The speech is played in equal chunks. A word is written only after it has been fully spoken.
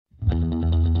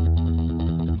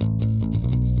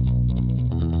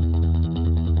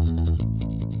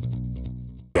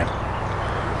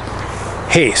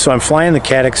Hey, so I'm flying the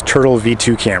Caddx Turtle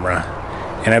V2 camera,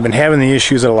 and I've been having the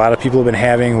issues that a lot of people have been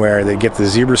having where they get the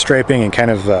zebra striping and kind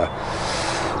of the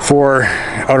four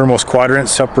outermost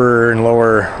quadrants, upper and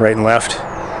lower, right and left. Did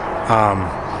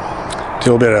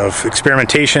a little bit of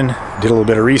experimentation, did a little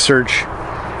bit of research.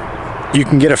 You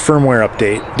can get a firmware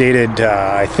update dated,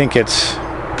 I think it's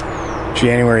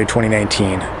January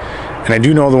 2019. And I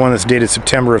do know the one that's dated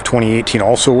September of 2018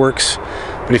 also works.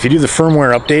 But if you do the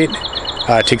firmware update,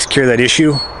 it takes care of that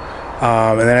issue.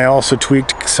 And then I also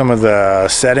tweaked some of the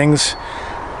settings,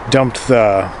 dumped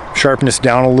the sharpness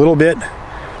down a little bit.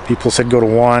 People said go to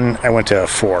 1, I went to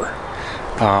 4.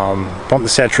 Bumped the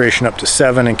saturation up to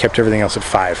 7 and kept everything else at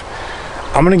 5.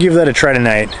 I'm gonna give that a try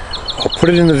tonight. I'll put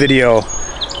it in the video.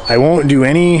 I won't do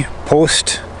any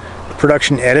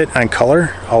post-production edit on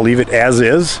color. I'll leave it as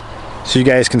is so you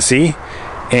guys can see.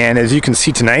 And as you can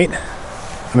see tonight,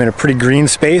 I'm in a pretty green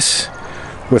space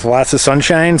with lots of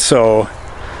sunshine, so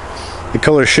the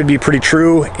color should be pretty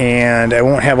true, and I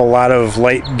won't have a lot of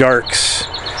light darks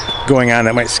going on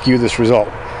that might skew this result.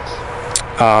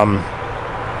 Tell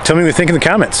me what you think in the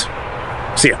comments.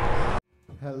 See ya.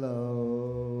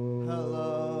 Hello.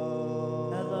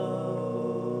 Hello.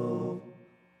 Hello.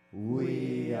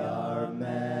 We are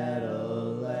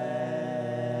Metal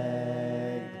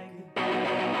Leg.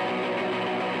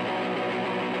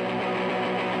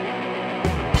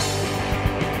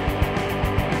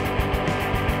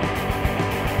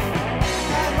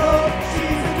 At home,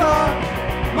 she's a car.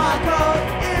 My car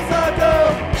is a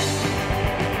girl.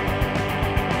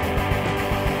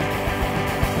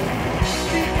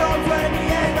 She comes when he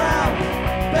ain't round.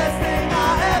 Best thing I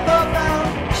ever found.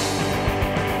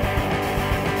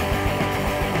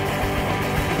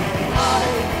 I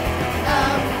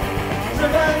am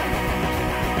driven.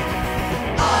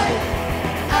 I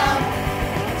am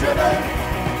driven.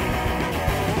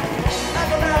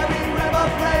 Like a Larry River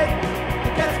plate.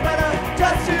 It gets better,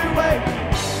 just you wait.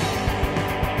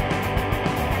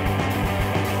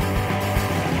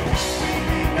 We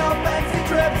need no fancy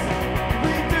trips.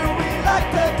 We do, we like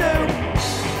to do.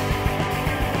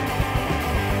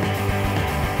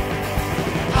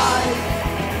 I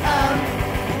am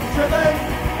driven.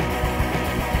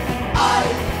 I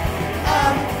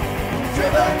am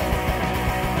driven.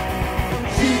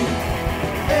 She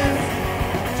is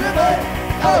driven.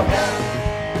 Oh yeah.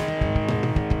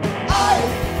 I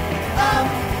am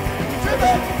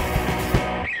driven.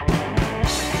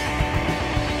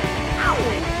 Ow.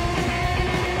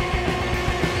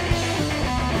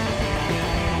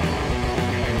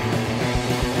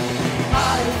 I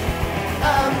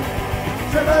am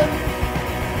driven.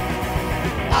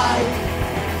 I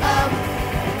am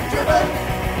driven.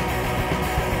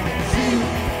 She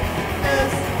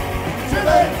is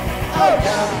driven. Oh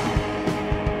yeah.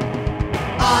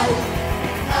 I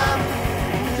am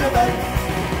driven.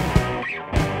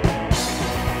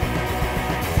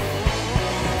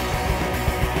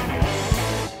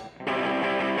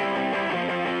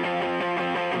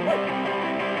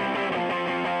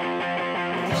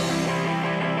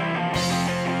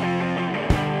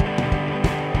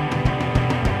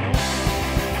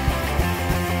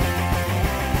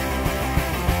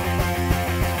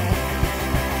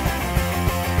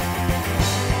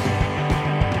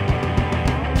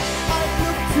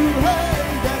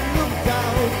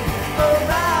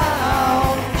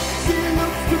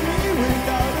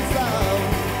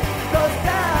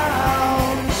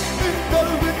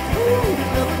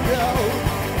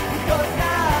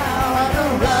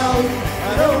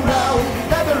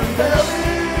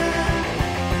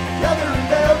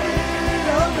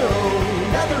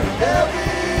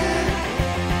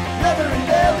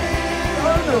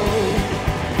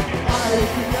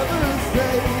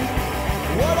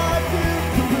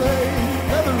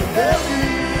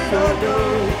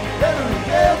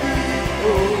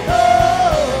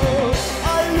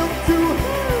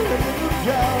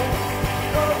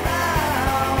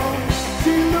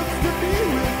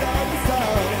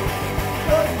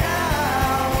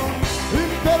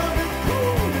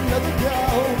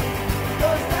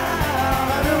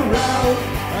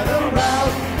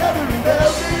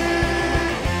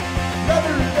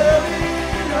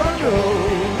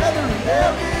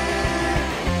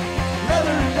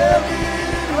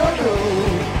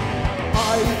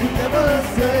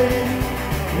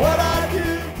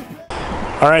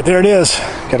 Alright, there it is.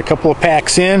 Got a couple of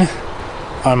packs in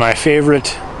on my favorite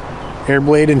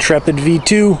Airblade Intrepid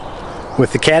V2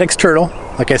 with the Caddx Turtle.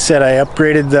 Like I said, I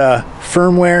updated the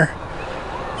firmware,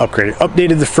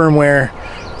 updated the firmware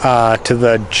to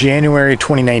the January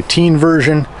 2019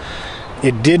 version.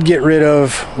 It did get rid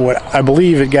of what I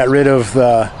believe it got rid of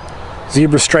the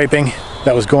zebra striping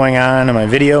that was going on in my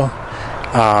video.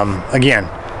 Again,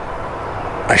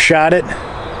 I shot it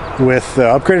with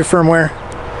upgraded firmware.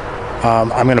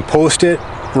 I'm going to post it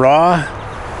raw,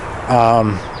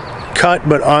 cut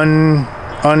but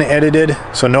unedited,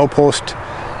 so no post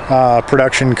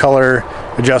production color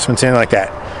adjustments, anything like that.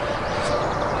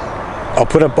 I'll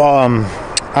put up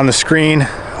on the screen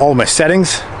all of my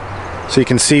settings so you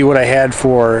can see what I had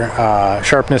for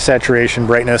sharpness, saturation,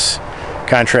 brightness,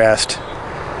 contrast,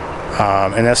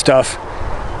 and that stuff.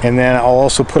 And then I'll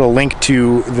also put a link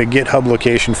to the GitHub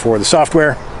location for the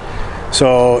software.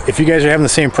 So if you guys are having the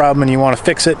same problem and you want to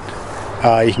fix it,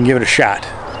 you can give it a shot.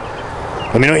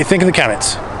 Let me know what you think in the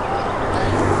comments.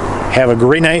 Have a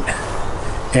great night,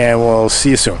 and we'll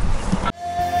see you soon.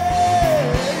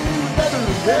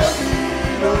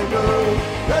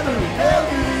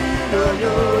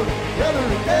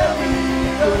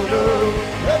 Better